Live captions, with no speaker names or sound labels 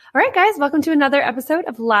All right, guys, welcome to another episode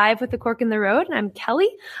of Live with the Cork in the Road. I'm Kelly.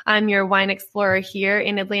 I'm your wine explorer here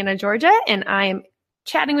in Atlanta, Georgia, and I am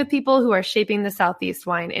chatting with people who are shaping the Southeast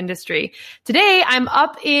wine industry. Today, I'm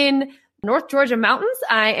up in North Georgia mountains.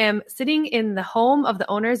 I am sitting in the home of the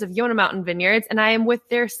owners of Yonah Mountain Vineyards, and I am with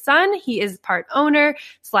their son. He is part owner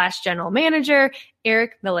 / general manager,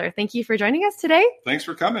 Eric Miller. Thank you for joining us today. Thanks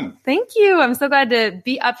for coming. Thank you. I'm so glad to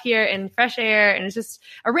be up here in fresh air, and it's just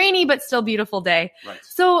a rainy but still beautiful day. Right.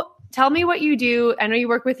 So tell me what you do. I know you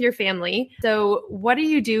work with your family. So what do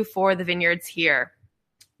you do for the vineyards here?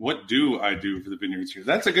 What do I do for the vineyards here?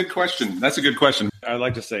 That's a good question. I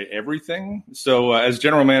like to say everything. So as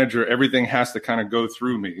general manager, everything has to kind of go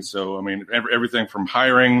through me. So, I mean, everything from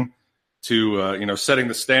hiring to, setting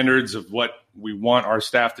the standards of what we want our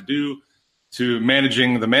staff to do, to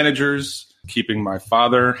managing the managers, keeping my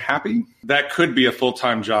father happy. That could be a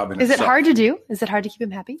full-time job. Is it hard to do? Is it hard to keep him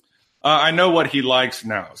happy? I know what he likes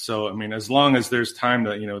now. So, I mean, as long as there's time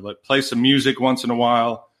to, play some music once in a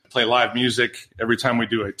while, play live music every time we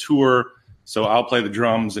do a tour. So I'll play the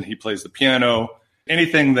drums and he plays the piano.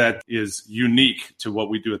 Anything that is unique to what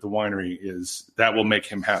we do at the winery that will make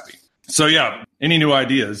him happy. So yeah, any new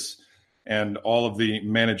ideas and all of the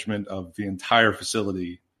management of the entire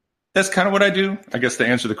facility. That's kind of what I do, I guess, to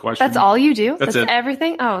answer the question. That's all you do? That's it.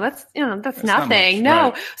 Everything? Oh, that's nothing.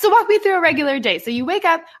 No. Right. So walk me through a regular day. So you wake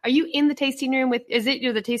up, are you in the tasting room is it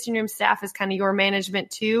the tasting room staff is kind of your management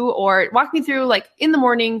too? Or walk me through, like, in the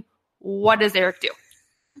morning, what does Eric do?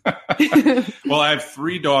 Well, I have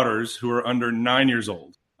 3 daughters who are under 9 years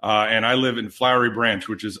old. And I live in Flowery Branch,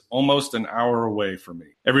 which is almost an hour away from me.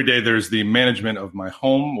 Every day there's the management of my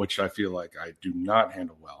home, which I feel like I do not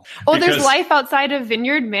handle well. Oh, there's life outside of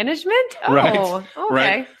vineyard management? Oh, right, okay.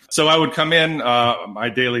 Right. So I would come in, my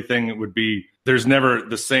daily thing would be, there's never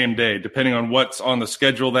the same day, depending on what's on the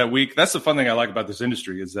schedule that week. That's the fun thing I like about this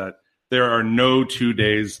industry is that there are no 2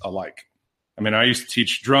 days alike. I mean, I used to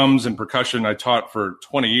teach drums and percussion. I taught for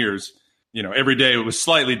 20 years. Every day it was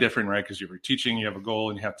slightly different, right? Because you're teaching, you have a goal,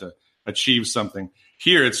 and you have to achieve something.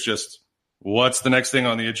 Here, it's just, what's the next thing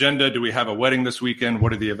on the agenda? Do we have a wedding this weekend?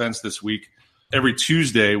 What are the events this week? Every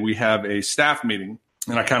Tuesday, we have a staff meeting,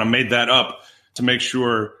 and I kind of made that up to make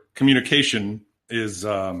sure communication is,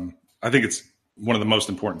 I think it's one of the most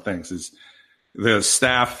important things, is the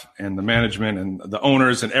staff and the management and the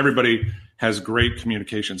owners and everybody has great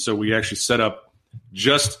communication. So we actually set up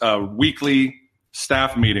just a weekly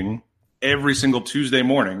staff meeting every single Tuesday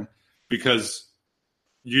morning, because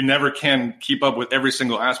you never can keep up with every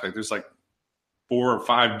single aspect. There's like 4 or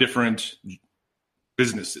 5 different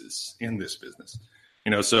businesses in this business,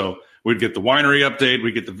 so we'd get the winery update,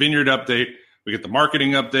 we get the vineyard update, we get the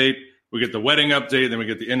marketing update, we get the wedding update, then we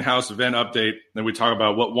get the in-house event update. Then we talk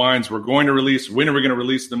about what wines we're going to release, when are we going to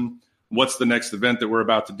release them, what's the next event that we're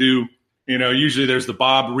about to do. Usually there's the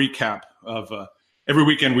Bob recap of, every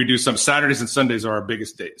weekend we do some. Saturdays and Sundays are our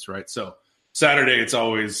biggest days, right? So Saturday, it's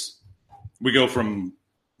always, we go from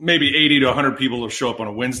maybe 80 to 100 people will show up on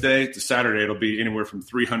a Wednesday. To Saturday, it'll be anywhere from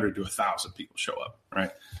 300 to 1,000 people show up,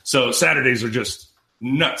 right? So Saturdays are just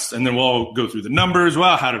nuts. And then we'll all go through the numbers.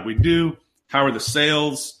 Well, how did we do? How are the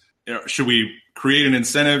sales? Should we create an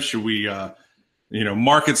incentive? Should we,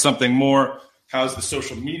 market something more? How's the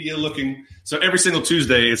social media looking? So every single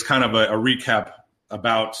Tuesday, it's kind of a recap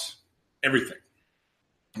about everything.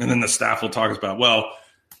 And then the staff will talk about, well,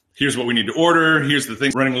 here's what we need to order. Here's the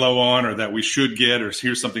things running low on or that we should get, or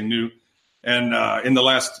here's something new. And in the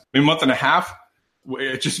last month and a half,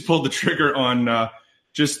 it just pulled the trigger on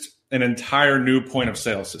just an entire new point of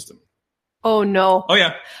sale system. Oh, no. Oh,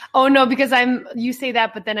 yeah. Oh, no, because you say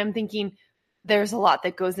that, but then I'm thinking there's a lot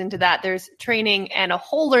that goes into that. There's training and a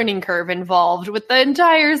whole learning curve involved with the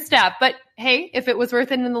entire staff. But hey, if it was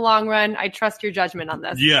worth it in the long run, I trust your judgment on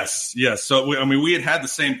this. Yes. So, we had the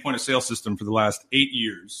same point of sale system for the last 8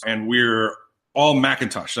 years, and we're all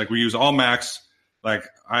Macintosh. Like, we use all Macs. Like,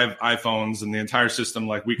 I have iPhones and the entire system.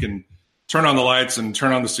 Like, we can turn on the lights and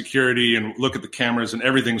turn on the security and look at the cameras, and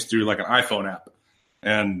everything's through like an iPhone app.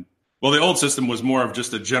 And well, the old system was more of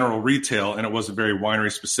just a general retail, and it wasn't very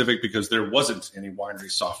winery specific because there wasn't any winery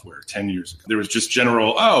software 10 years ago. There was just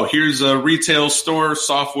general, here's a retail store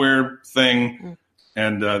software thing,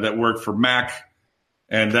 and that worked for Mac,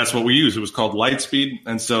 and that's what we used. It was called Lightspeed,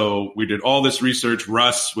 and so we did all this research.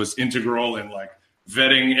 Russ was integral in like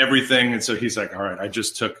vetting everything, and so he's like, all right, I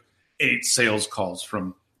just took 8 sales calls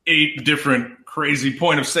from 8 different crazy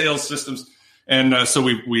point of sale systems. And so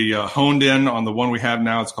we honed in on the one we have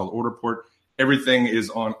now. It's called OrderPort. Everything is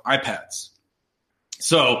on iPads.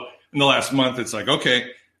 So in the last month, it's like,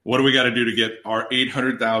 okay, what do we got to do to get our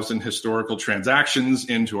 800,000 historical transactions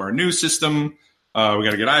into our new system? We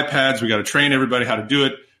got to get iPads. We got to train everybody how to do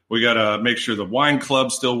it. We got to make sure the wine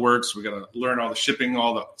club still works. We got to learn all the shipping,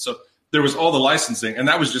 so there was all the licensing, and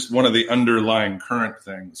that was just one of the underlying current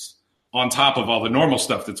things on top of all the normal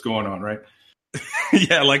stuff that's going on, right?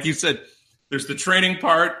 Yeah, like you said, there's the training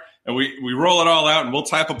part, and we roll it all out, and we'll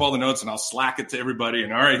type up all the notes, and I'll Slack it to everybody.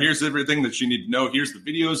 And all right, here's everything that you need to know. Here's the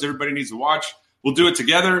videos everybody needs to watch. We'll do it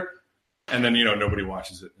together. And then, nobody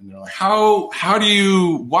watches it. And they're like,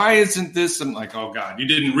 why isn't this? I'm like, oh, God, you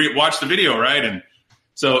didn't watch the video, right? And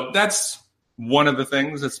so that's one of the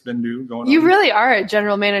things that's been going on. You really are a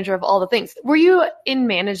general manager of all the things. Were you in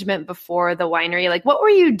management before the winery? Like, what were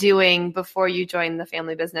you doing before you joined the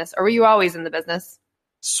family business? Or were you always in the business?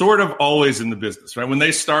 Sort of always in the business, right? When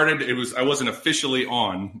they started, I wasn't officially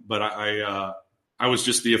on, but I was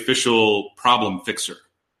just the official problem fixer.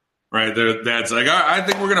 Right. Their dad's like, I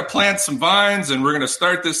think we're going to plant some vines and we're going to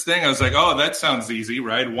start this thing. I was like, oh, that sounds easy,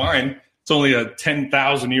 right? Wine. It's only a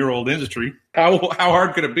 10,000-year-old industry. How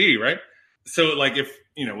hard could it be, right? So like if,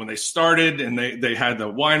 when they started and they had the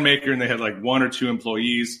winemaker and they had like one or two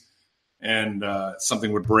employees and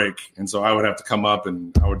something would break. And so I would have to come up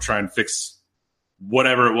and I would try and fix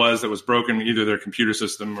whatever it was that was broken, either their computer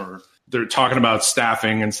system or they're talking about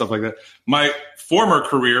staffing and stuff like that. My former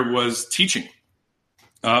career was teaching.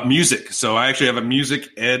 Music. So I actually have a music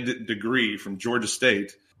ed degree from Georgia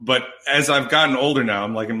State. But as I've gotten older now,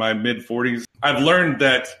 I'm like in my mid-40s, I've learned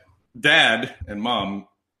that dad and mom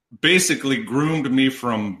basically groomed me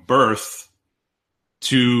from birth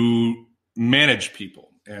to manage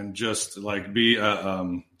people and just like be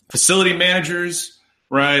facility managers,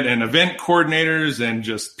 right? And event coordinators and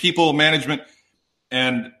just people management.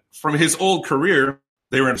 And from his old career,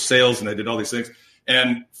 they were in sales and they did all these things.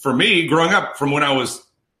 And for me, growing up from when I was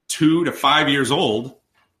 2 to 5 years old,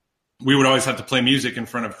 we would always have to play music in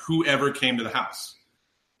front of whoever came to the house.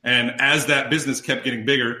 And as that business kept getting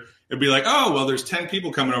bigger, it'd be like, oh, well, there's 10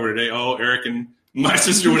 people coming over today. Oh, Eric and my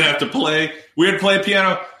sister would have to play. We would play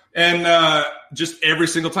piano and just every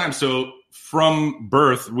single time. So from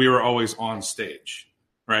birth, we were always on stage,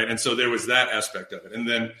 right? And so there was that aspect of it. And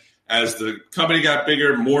then as the company got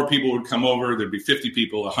bigger, more people would come over. There'd be 50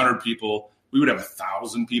 people, 100 people. We would have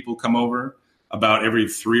 1,000 people come over about every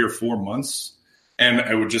 3 or 4 months. And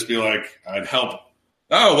it would just be like, I'd help.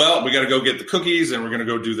 Oh, well, we got to go get the cookies and we're going to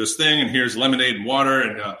go do this thing. And here's lemonade and water.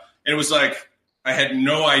 And it was like, I had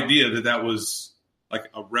no idea that was like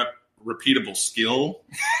a repeatable skill.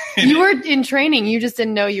 You were in training. You just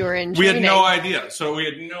didn't know you were in training. We had no idea. So we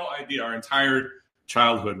had no idea. Our entire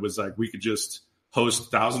childhood was like, we could just host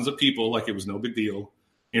thousands of people like it was no big deal.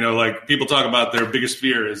 Like people talk about their biggest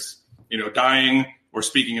fear is, dying or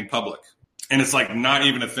speaking in public. And it's like not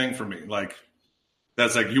even a thing for me. Like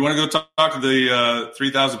that's like, you want to go talk to the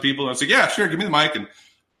 3,000 people? And I was like, yeah, sure. Give me the mic. And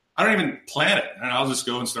I don't even plan it. And I'll just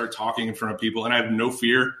go and start talking in front of people. And I have no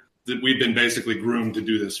fear that we've been basically groomed to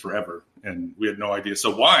do this forever. And we had no idea.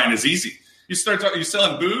 So wine is easy. You start talking, you're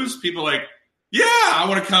selling booze. People are like, yeah, I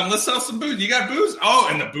want to come. Let's sell some booze. You got booze? Oh,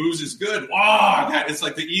 and the booze is good. Wow, it's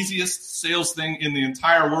like the easiest sales thing in the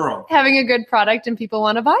entire world. Having a good product and people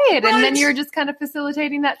want to buy it. Right. And then you're just kind of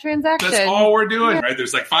facilitating that transaction. That's all we're doing, right?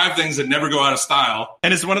 There's like 5 things that never go out of style.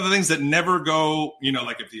 And it's one of the things that never go,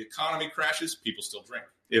 like if the economy crashes, people still drink.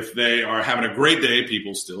 If they are having a great day,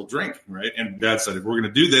 people still drink, right? And Dad said, if we're going to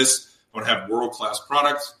do this, I want to have world-class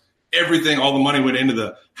products. Everything, all the money went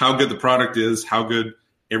into how good the product is, how good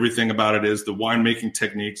everything about it is, the winemaking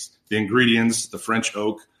techniques, the ingredients, the French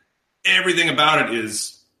oak, everything about it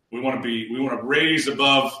is we want to raise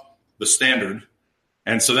above the standard.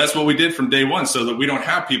 And so that's what we did from day one, so that we don't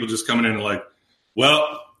have people just coming in and like,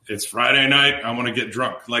 well, it's Friday night, I want to get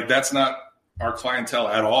drunk. Like that's not our clientele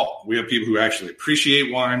at all. We have people who actually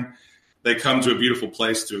appreciate wine. They come to a beautiful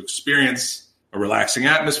place to experience a relaxing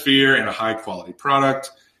atmosphere and a high quality product.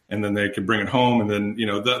 And then they can bring it home. And then,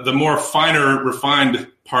 the more finer, refined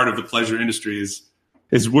part of the pleasure industry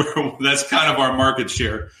is where that's kind of our market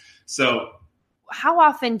share. So how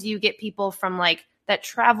often do you get people from like that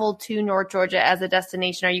travel to North Georgia as a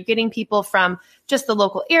destination? Are you getting people from just the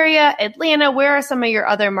local area, Atlanta? Where are some of your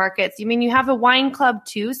other markets? You mean you have a wine club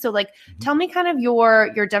too? So like, tell me kind of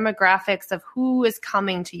your demographics of who is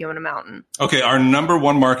coming to Yonah Mountain. Okay. Our number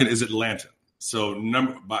one market is Atlanta. So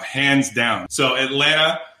hands down. So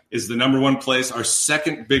Atlanta is the number one place. Our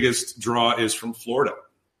second biggest draw is from Florida.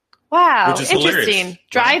 Wow. Which is interesting.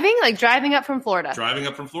 Hilarious. Driving up from Florida. Driving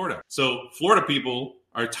up from Florida. So Florida people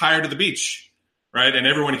are tired of the beach, right? And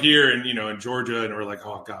everyone here in Georgia, and we're like,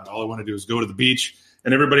 oh God, all I want to do is go to the beach.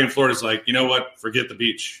 And everybody in Florida is like, you know what? Forget the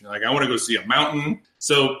beach. Like, I want to go see a mountain.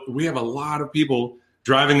 So we have a lot of people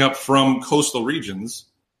driving up from coastal regions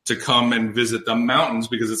to come and visit the mountains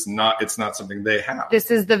because it's not something they have. This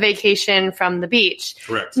is the vacation from the beach.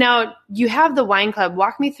 Correct. Now, you have the wine club.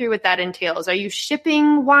 Walk me through what that entails. Are you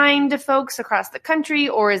shipping wine to folks across the country,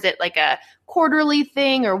 or is it like a quarterly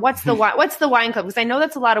thing, or what's the wine club? Because I know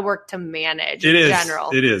that's a lot of work to manage in general.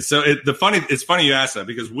 It is. So it's funny you ask that,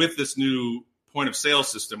 because with this new point of sale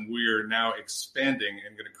system, we are now expanding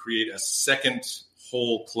and going to create a second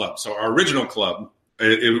whole club. So our original club,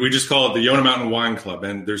 we just call it the Yonah Mountain Wine Club,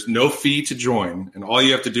 and there's no fee to join, and all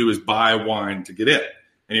you have to do is buy wine to get in.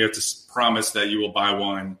 And you have to promise that you will buy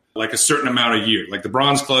wine like a certain amount a year. Like the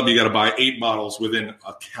Bronze Club, you got to buy 8 bottles within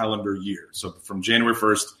a calendar year. So from January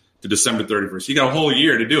 1st to December 31st, you got a whole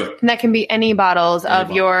year to do it. And that can be any bottles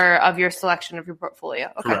of your selection of your portfolio.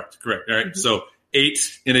 Okay. Correct. All right. So 8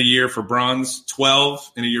 in a year for bronze,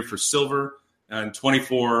 12 in a year for silver, and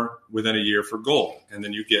 24 within a year for gold. And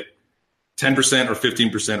then you get 10% or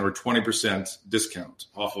 15% or 20% discount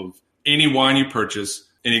off of any wine you purchase.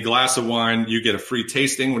 Any glass of wine, you get a free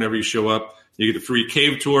tasting whenever you show up. You get a free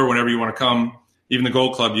cave tour whenever you want to come. Even the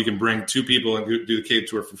Gold Club, you can bring 2 people and do the cave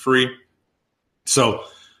tour for free. So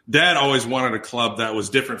Dad always wanted a club that was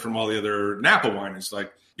different from all the other Napa wineries.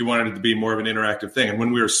 Like, he wanted it to be more of an interactive thing. And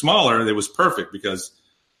when we were smaller, it was perfect because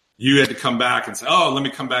you had to come back and say, oh, let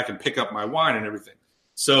me come back and pick up my wine and everything.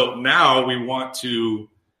 So now we want to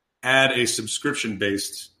add a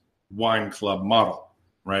subscription-based wine club model,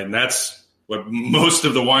 right? And that's what most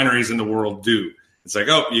of the wineries in the world do. It's like,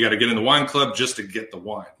 oh, you got to get in the wine club just to get the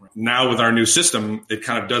wine. Now with our new system, it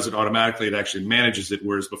kind of does it automatically. It actually manages it.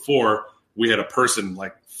 Whereas before, we had a person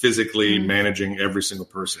like physically managing every single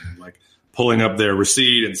person, like pulling up their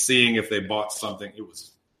receipt and seeing if they bought something. It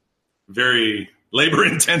was very labor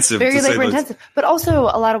intensive. But also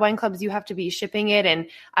a lot of wine clubs, you have to be shipping it. And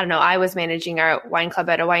I don't know, I was managing our wine club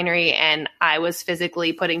at a winery and I was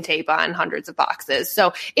physically putting tape on hundreds of boxes.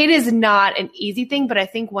 So it is not an easy thing, but I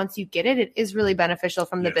think once you get it, it is really beneficial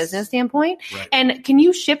from the business standpoint. Right. And can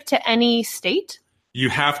you ship to any state? You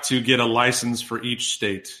have to get a license for each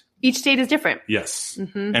state. Each state is different. Yes.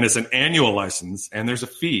 Mm-hmm. And it's an annual license and there's a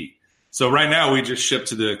fee. So right now we just ship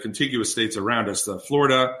to the contiguous states around us,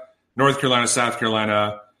 Florida, North Carolina, South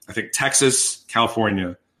Carolina, I think Texas,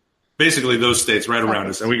 California, basically those states right around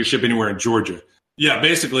us. And we can ship anywhere in Georgia. Yeah,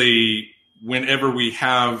 basically whenever we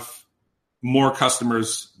have more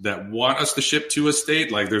customers that want us to ship to a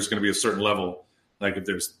state, like there's going to be a certain level, like if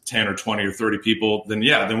there's 10 or 20 or 30 people, then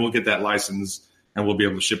we'll get that license and we'll be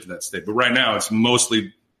able to ship to that state. But right now it's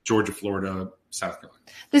mostly Georgia, Florida, South Carolina.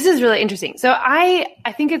 This is really interesting. So I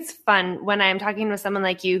think it's fun when I'm talking with someone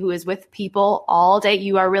like you who is with people all day.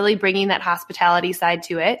 You are really bringing that hospitality side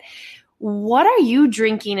to it. What are you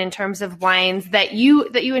drinking in terms of wines that you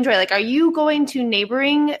enjoy? Like, are you going to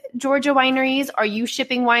neighboring Georgia wineries? Are you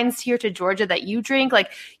shipping wines here to Georgia that you drink?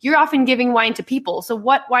 Like, you're often giving wine to people. So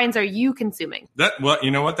what wines are you consuming? Well, you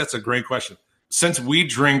know what? That's a great question. Since we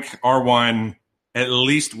drink our wine at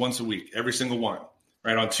least once a week, every single wine.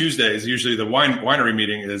 Right, on Tuesdays, usually the winery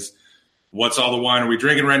meeting is what's all the wine are we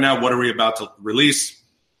drinking right now? What are we about to release?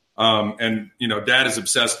 And, Dad is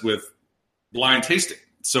obsessed with blind tasting.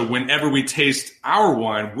 So whenever we taste our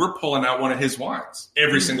wine, we're pulling out one of his wines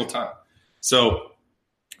every single time. So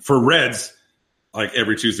for reds, like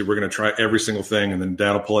every Tuesday, we're going to try every single thing and then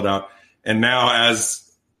Dad will pull it out. And now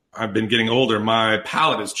as I've been getting older, my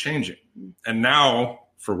palate is changing. And now,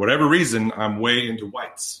 for whatever reason, I'm way into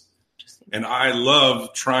whites. And I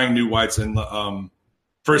love trying new whites. And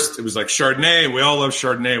first, it was like Chardonnay. We all love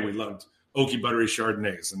Chardonnay. We loved oaky, buttery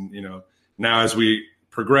Chardonnays. And, now as we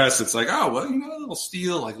progress, it's like, oh, well, a little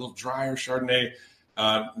steel, like a little drier Chardonnay,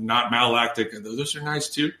 not malolactic. Those are nice,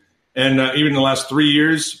 too. And even in the last 3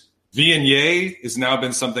 years, Viognier has now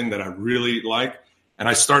been something that I really like. And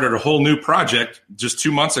I started a whole new project just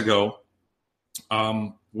 2 months ago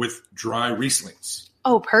with dry Rieslings.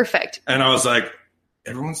 Oh, perfect. And I was like,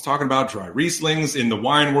 everyone's talking about dry Rieslings in the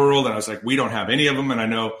wine world. And I was like, we don't have any of them. And I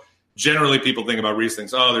know generally people think about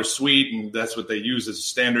Rieslings, oh, they're sweet. And that's what they use as a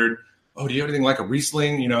standard. Oh, do you have anything like a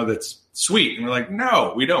Riesling, that's sweet? And we're like,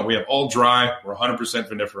 no, we don't. We have all dry. We're 100%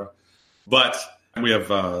 vinifera. But we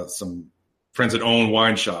have some friends that own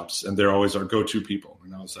wine shops, and they're always our go-to people.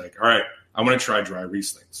 And I was like, all right, I want to try dry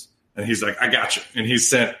Rieslings. And he's like, I got you. And he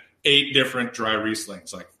sent 8 different dry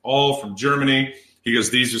Rieslings, like all from Germany. He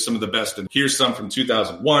goes, these are some of the best. And here's some from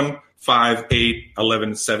 2001, 5, 8,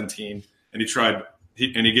 11, 17. And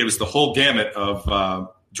he gave us the whole gamut of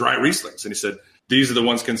dry Rieslings. And he said, these are the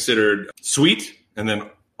ones considered sweet and then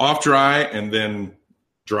off dry and then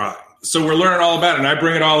dry. So we're learning all about it. And I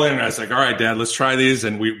bring it all in. And I was like, all right, Dad, let's try these.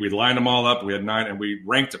 And we lined them all up. We had 9 and we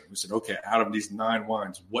ranked them. We said, okay, out of these 9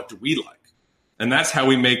 wines, what do we like? And that's how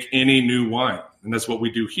we make any new wine. And that's what we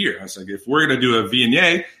do here. I was like, if we're going to do a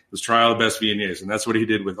Viognier, let's try all the best Viogniers. And that's what he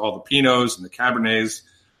did with all the Pinots and the Cabernets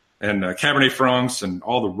and Cabernet Francs and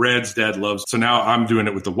all the reds Dad loves. So now I'm doing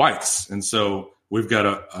it with the whites. And so we've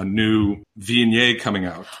got a new Viognier coming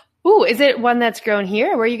out. Ooh, is it one that's grown here?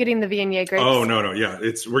 Where are you getting the Viognier grapes? Oh, no. Yeah,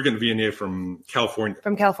 we're getting Viognier from California.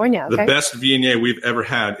 From California, okay. The best Viognier we've ever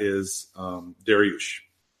had is Dariouche.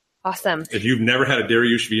 Awesome. If you've never had a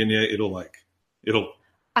Dariouche Viognier,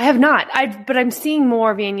 I have not. But I'm seeing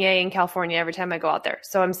more Viognier in California every time I go out there.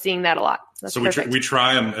 So I'm seeing that a lot. That's so perfect. we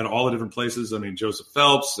try them at all the different places. I mean, Joseph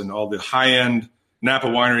Phelps and all the high-end Napa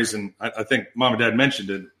wineries. And I think Mom and Dad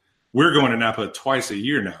mentioned it. We're going to Napa twice a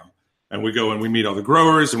year now. And we go and we meet all the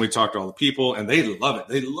growers and we talk to all the people. And they love it.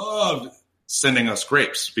 They love sending us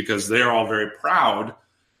grapes because they're all very proud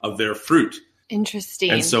of their fruit.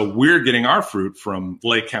 Interesting. And so we're getting our fruit from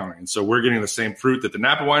Lake County. And so we're getting the same fruit that the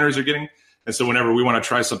Napa wineries are getting. And so whenever we want to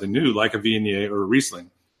try something new, like a Viognier or a Riesling,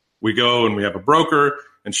 we go and we have a broker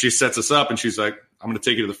and she sets us up and she's like, I'm going to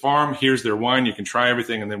take you to the farm. Here's their wine. You can try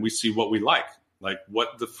everything. And then we see what we like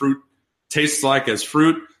what the fruit tastes like as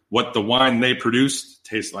fruit, what the wine they produced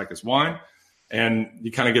tastes like as wine. And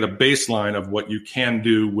you kind of get a baseline of what you can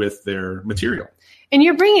do with their material. And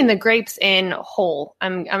you're bringing the grapes in whole,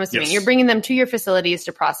 I'm assuming. Yes. You're bringing them to your facilities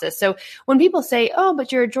to process. So when people say, oh,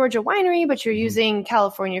 but you're a Georgia winery, but you're using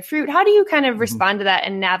California fruit, how do you kind of respond to that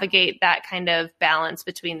and navigate that kind of balance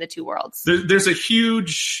between the two worlds? There's a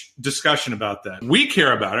huge discussion about that. We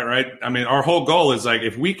care about it, right? I mean, our whole goal is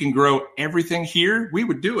if we can grow everything here, we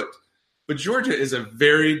would do it. But Georgia is a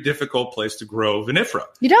very difficult place to grow vinifera.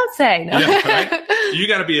 You don't say. No. Yeah, right? You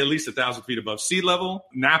got to be at least 1,000 feet above sea level.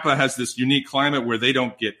 Napa has this unique climate where they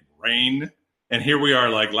don't get rain. And here we are,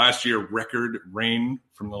 last year, record rain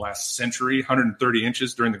from the last century, 130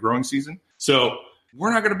 inches during the growing season. So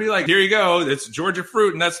we're not going to be here you go, it's Georgia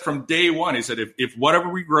fruit. And that's from day one. He said, if whatever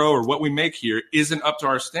we grow or what we make here isn't up to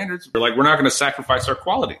our standards, we're not going to sacrifice our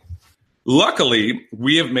quality. Luckily,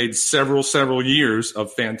 we have made several years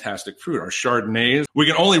of fantastic fruit. Our Chardonnays, we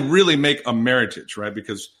can only really make a meritage, right?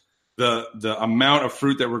 Because the amount of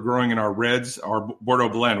fruit that we're growing in our reds, our Bordeaux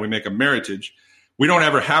blend, we make a meritage. We don't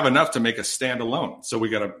ever have enough to make a standalone. So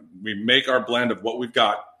we make our blend of what we've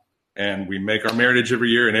got and we make our meritage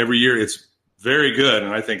every year. And every year it's very good.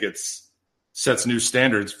 And I think sets new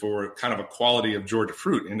standards for kind of a quality of Georgia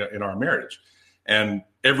fruit in our meritage. And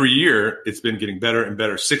every year it's been getting better and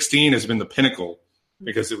better. 16 has been the pinnacle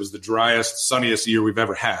because it was the driest, sunniest year we've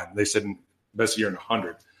ever had. They said best year in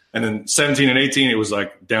 100. And then 17 and 18, it was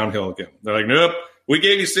downhill again. They're like, nope, we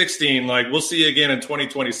gave you 16. We'll see you again in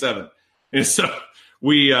 2027. And so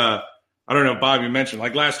I don't know, Bob, you mentioned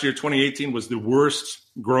last year, 2018 was the worst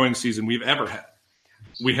growing season we've ever had.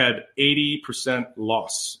 We had 80%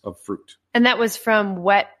 loss of fruit. And that was from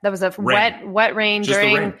wet rain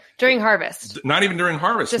during harvest. Not even during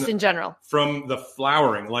harvest. Just in general. From the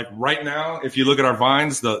flowering. Right now, if you look at our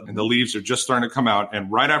vines, the leaves are just starting to come out.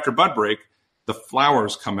 And right after bud break, the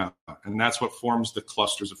flowers come out. And that's what forms the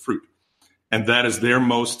clusters of fruit. And that is their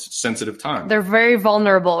most sensitive time. They're very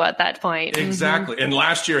vulnerable at that point. Exactly. Mm-hmm. And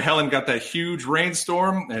last year, Helen got that huge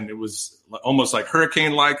rainstorm. And it was almost like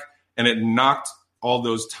hurricane-like. And it knocked all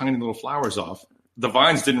those tiny little flowers off. The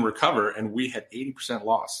vines didn't recover, and we had 80%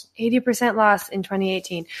 loss. 80% loss in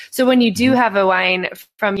 2018. So when you do have a wine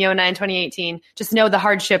from Yonah in 2018, just know the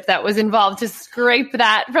hardship that was involved to scrape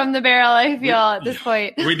that from the barrel, I feel, at this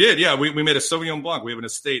point. We did, yeah. We made a Sauvignon Blanc. We have an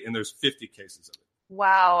estate, and there's 50 cases of it.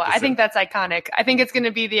 Wow. I think that's iconic. I think it's going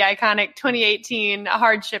to be the iconic 2018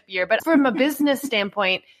 hardship year. But from a business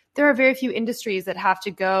standpoint, there are very few industries that have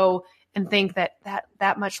to go and think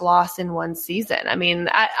that much loss in one season. I mean,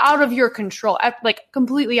 out of your control,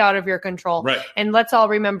 completely out of your control. Right. And let's all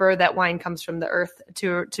remember that wine comes from the earth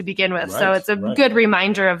to begin with. Right. So it's a good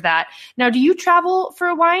reminder of that. Now, do you travel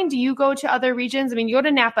for wine? Do you go to other regions? I mean, you go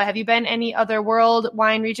to Napa. Have you been any other world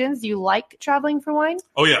wine regions? Do you like traveling for wine?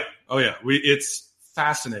 Oh yeah. It's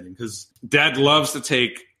fascinating because Dad loves to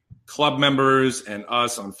take club members and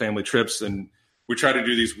us on family trips. And we try to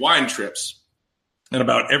do these wine trips. And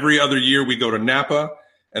about every other year, we go to Napa,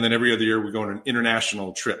 and then every other year, we go on an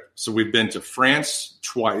international trip. So we've been to France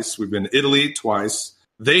twice. We've been to Italy twice.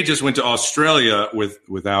 They just went to Australia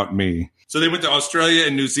without me. So they went to Australia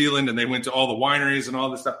and New Zealand, and they went to all the wineries and all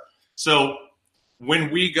this stuff. So when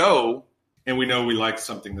we go, and we know we like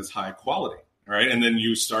something that's high quality, all right? And then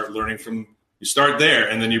you start learning you start there,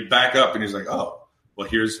 and then you back up, and you're like, oh, well,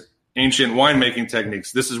 here's ancient winemaking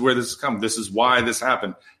techniques. This is where this has come. This is why this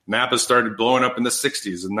happened. Napa started blowing up in the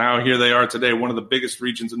 60s, and now here they are today, one of the biggest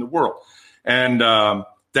regions in the world. And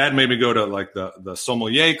Dad made me go to like the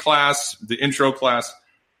sommelier class, the intro class,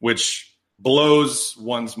 which blows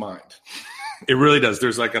one's mind. It really does.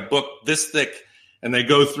 There's like a book this thick, and they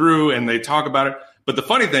go through and they talk about it. But the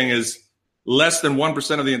funny thing is, less than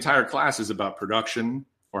 1% of the entire class is about production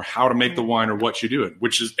or how to make the wine or what you do it,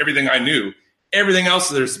 which is everything I knew. Everything else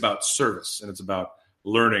there's about service, and it's about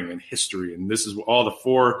learning and history. And this is all the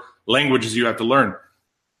 4 languages you have to learn.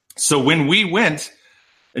 So when we went,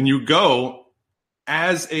 and you go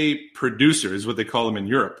as a producer, is what they call them in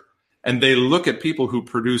Europe, and they look at people who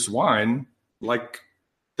produce wine like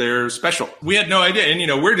they're special. We had no idea.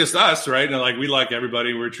 And, we're just us, right? And like, we like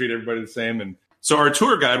everybody. We treat everybody the same. And so our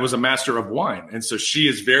tour guide was a master of wine. And so she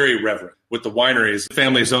is very reverent with the wineries. The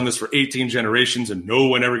family has owned this for 18 generations, and no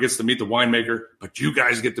one ever gets to meet the winemaker, but you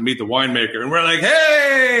guys get to meet the winemaker. And we're like,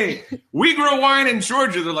 hey, we grow wine in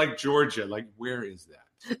Georgia. They're like, Georgia? Like, where is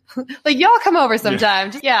that? Like, y'all come over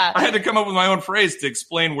sometime. Yeah. I had to come up with my own phrase to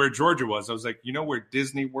explain where Georgia was. I was like, you know where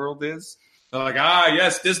Disney World is? They're like,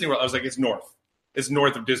 yes, Disney World. I was like, it's north. It's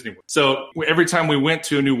north of Disney World. So every time we went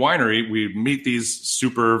to a new winery, we'd meet these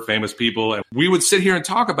super famous people, and we would sit here and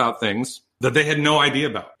talk about things that they had no idea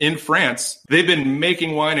about. In France, they've been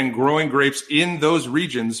making wine and growing grapes in those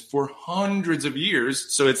regions for hundreds of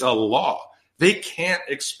years. So it's a law. They can't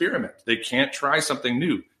experiment. They can't try something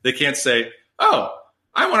new. They can't say, oh,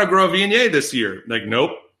 I want to grow a Viognier this year. Like,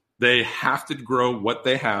 nope. They have to grow what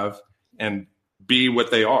they have and be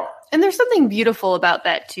what they are. And there's something beautiful about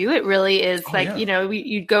that too. It really is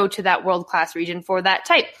you go to that world-class region for that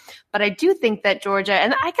type. But I do think that Georgia,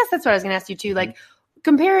 and I guess that's what I was going to ask you too, like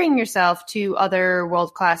comparing yourself to other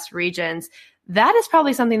world-class regions, that is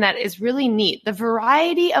probably something that is really neat. The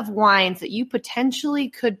variety of wines that you potentially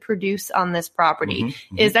could produce on this property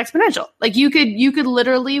is exponential. Like you could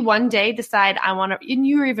literally one day decide I want to, and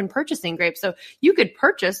you were even purchasing grapes. So you could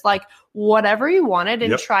purchase like whatever you wanted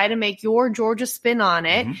and try to make your Georgia spin on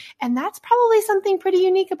it. And that's probably something pretty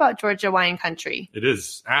unique about Georgia wine country. It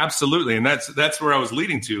is. Absolutely. And that's where I was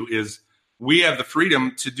leading to is we have the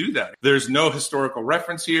freedom to do that. There's no historical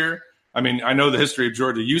reference here. I mean, I know the history of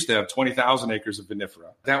Georgia used to have 20,000 acres of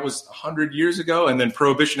vinifera. That was 100 years ago, and then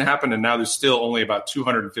Prohibition happened, and now there's still only about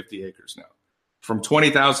 250 acres now. From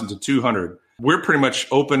 20,000 to 200, we're pretty much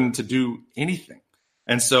open to do anything.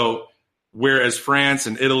 And so whereas France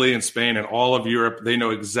and Italy and Spain and all of Europe, they know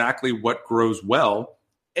exactly what grows well,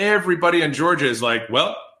 everybody in Georgia is like,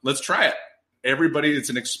 well, let's try it. Everybody, it's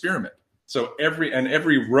an experiment. So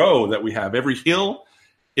every row that we have, every hill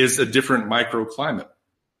is a different microclimate.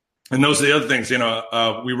 And those are the other things,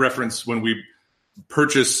 we reference when we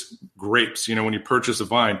purchase grapes, when you purchase a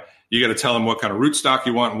vine, you got to tell them what kind of rootstock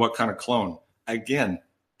you want and what kind of clone. Again,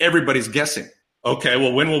 everybody's guessing. Okay,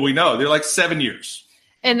 well, when will we know? They're like 7 years.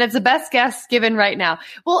 And that's the best guess given right now.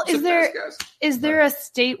 Well, is there a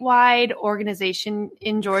statewide organization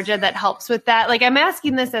in Georgia that helps with that? Like, I'm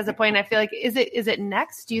asking this as a point. I feel like, is it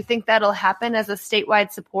next? Do you think that'll happen as a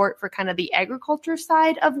statewide support for kind of the agriculture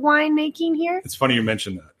side of winemaking here? It's funny you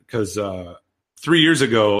mentioned that because 3 years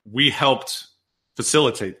ago, we helped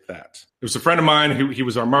facilitate that. It was a friend of mine he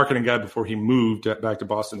was our marketing guy before he moved back to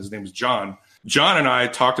Boston. His name was John. John and I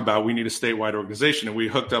talked about we need a statewide organization, and we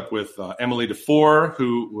hooked up with Emily DeFore,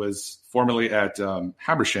 who was formerly at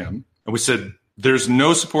Habersham. And we said, there's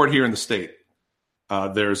no support here in the state.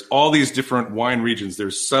 There's all these different wine regions.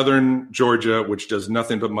 There's southern Georgia, which does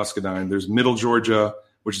nothing but muscadine. There's middle Georgia,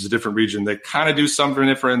 which is a different region. They kind of do some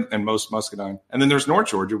vinifera and most muscadine. And then there's North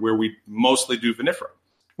Georgia, where we mostly do vinifera.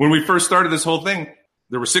 When we first started this whole thing,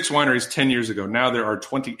 there were 6 wineries 10 years ago. Now there are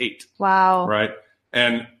 28. Wow. Right?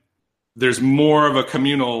 And there's more of a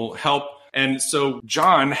communal help. And so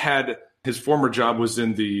John had his former job was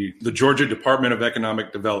in the Georgia Department of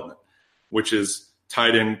Economic Development, which is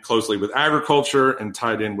tied in closely with agriculture and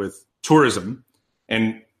tied in with tourism.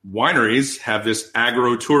 And wineries have this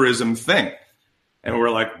agro-tourism thing. And we're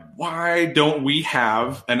like, why don't we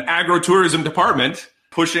have an agro-tourism department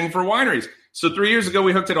pushing for wineries? So 3 years ago,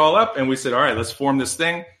 we hooked it all up and we said, all right, let's form this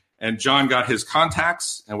thing. And John got his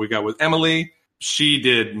contacts and we got with Emily. She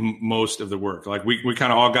did most of the work. Like we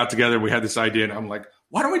kind of all got together. We had this idea and I'm like,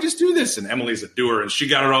 why don't we just do this? And Emily's a doer and she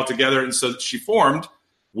got it all together. And so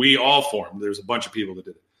we all formed. There's a bunch of people that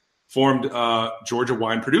did it. Formed Georgia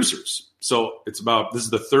Wine Producers. So this is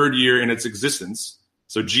the 3rd year in its existence.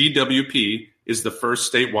 So GWP is the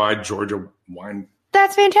first statewide Georgia wine.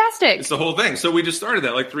 That's fantastic. It's the whole thing. So we just started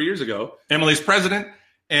that like 3 years ago. Emily's president,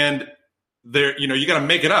 and there, you got to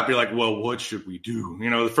make it up. You're like, well, what should we do?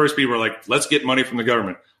 The first people are like, let's get money from the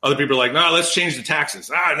government. Other people are like, no, let's change the taxes.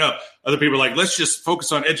 No. Other people are like, let's just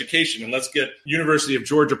focus on education and let's get University of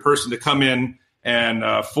Georgia person to come in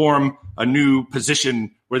and form a new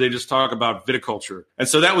position where they just talk about viticulture. And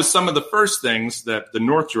so that was some of the first things that the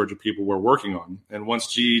North Georgia people were working on. And once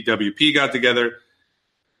GWP got together,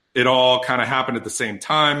 it all kind of happened at the same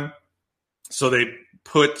time. So they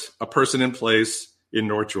put a person in place in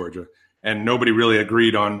North Georgia, and nobody really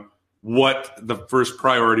agreed on what the first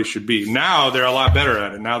priority should be. Now they're a lot better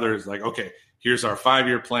at it. Now there's like, okay, here's our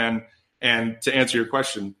 5-year plan. And to answer your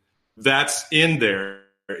question, that's in there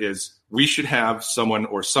is we should have someone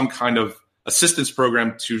or some kind of assistance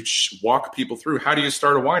program to walk people through. How do you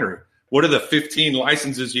start a winery? What are the 15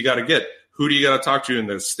 licenses you got to get? Who do you got to talk to in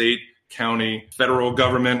the state, county, federal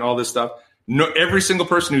government, all this stuff? No, every single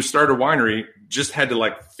person who started a winery just had to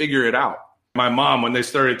like figure it out. My mom, when they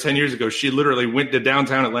started 10 years ago, she literally went to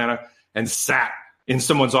downtown Atlanta and sat in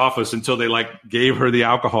someone's office until they like gave her the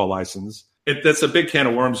alcohol license. That's a big can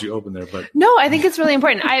of worms you open there, but no, I think it's really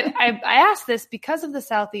important. I asked this because of the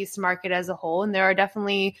Southeast market as a whole, and there are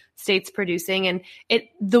definitely states producing, and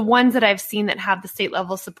the ones that I've seen that have the state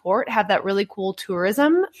level support have that really cool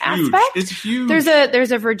tourism aspect. It's huge.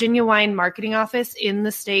 There's a Virginia wine marketing office in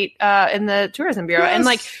the state in the tourism bureau, yes. And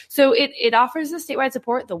like so it offers the statewide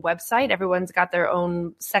support. The website, everyone's got their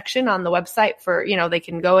own section on the website for they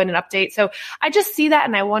can go in and update. So I just see that,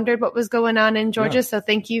 and I wondered what was going on in Georgia. Yeah. So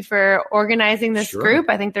thank you for organizing this group.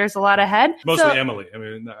 I think there's a lot ahead. Mostly Emily. I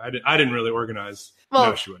mean, I didn't really organize.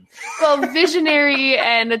 Well, no, she wouldn't. Well, visionary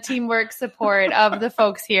and a teamwork support of the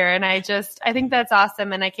folks here. And I think that's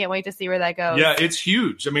awesome. And I can't wait to see where that goes. Yeah, it's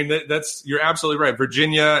huge. I mean, you're absolutely right.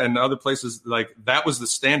 Virginia and other places, like that was the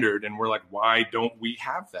standard. And we're like, why don't we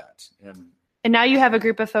have that? And now you have a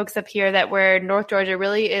group of folks up here where North Georgia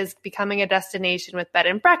really is becoming a destination with bed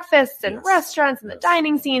and breakfasts and restaurants and the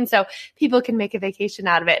dining scene. So people can make a vacation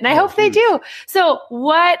out of it. And I hope they do. So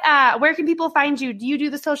where can people find you? Do you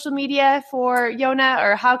do the social media for Yonah,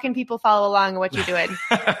 or how can people follow along on what you're doing?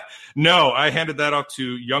 No, I handed that off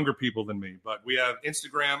to younger people than me, but we have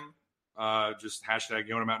Instagram, just hashtag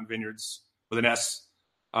Yonah Mountain Vineyards with an S.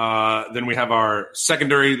 Then we have our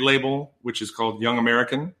secondary label, which is called Young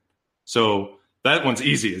American. So that one's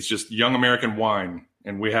easy. It's just Young American Wine,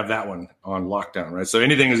 and we have that one on lockdown, right? So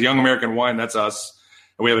anything is Young American Wine, that's us.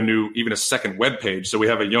 And we have even a second webpage. So we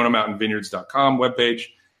have a YonahMountainVineyards.com webpage,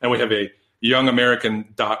 and we have a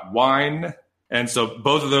YoungAmerican.wine. And so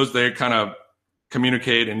both of those, they kind of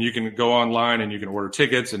communicate, and you can go online and you can order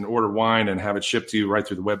tickets and order wine and have it shipped to you right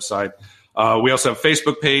through the website. We also have a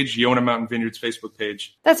Facebook page, Yonah Mountain Vineyards Facebook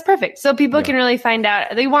page. That's perfect. So people can really find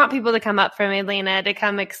out. They want people to come up from Atlanta to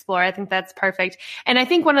come explore. I think that's perfect. And I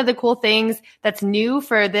think one of the cool things that's new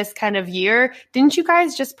for this kind of year, didn't you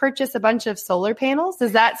guys just purchase a bunch of solar panels?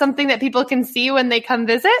 Is that something that people can see when they come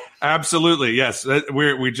visit? Absolutely. Yes.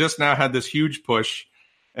 We just now had this huge push,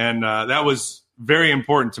 and that was very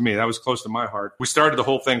important to me. That was close to my heart. We started the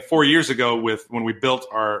whole thing 4 years ago when we built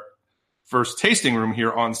our first tasting room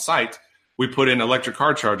here on site. We put in electric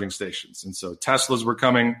car charging stations. And so Teslas were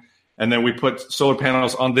coming. And then we put solar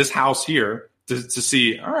panels on this house here to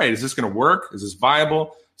see, all right, is this going to work? Is this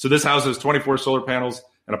viable? So this house has 24 solar panels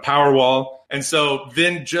and a power wall. And so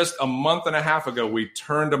then just a month and a half ago, we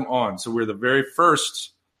turned them on. So we're the very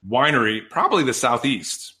first winery, probably the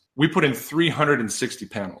Southeast. We put in 360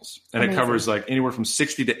 panels, and Amazing. It covers like anywhere from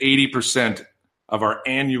 60 to 80% of our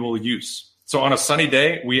annual use. So on a sunny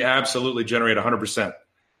day, we absolutely generate 100%.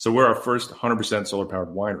 So we're our first 100%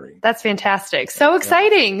 solar-powered winery. That's fantastic. So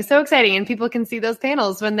exciting. Yeah. So exciting. And people can see those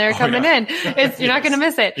panels when they're coming in. You're not going to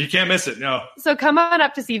miss it. You can't miss it, no. So come on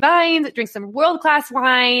up to see vines, drink some world-class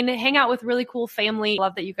wine, hang out with really cool family.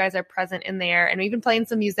 Love that you guys are present in there and even playing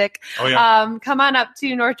some music. Oh, yeah. Come on up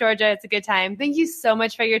to North Georgia. It's a good time. Thank you so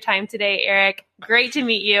much for your time today, Eric. Great to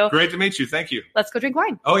meet you. Great to meet you. Thank you. Let's go drink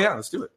wine. Oh, yeah. Let's do it.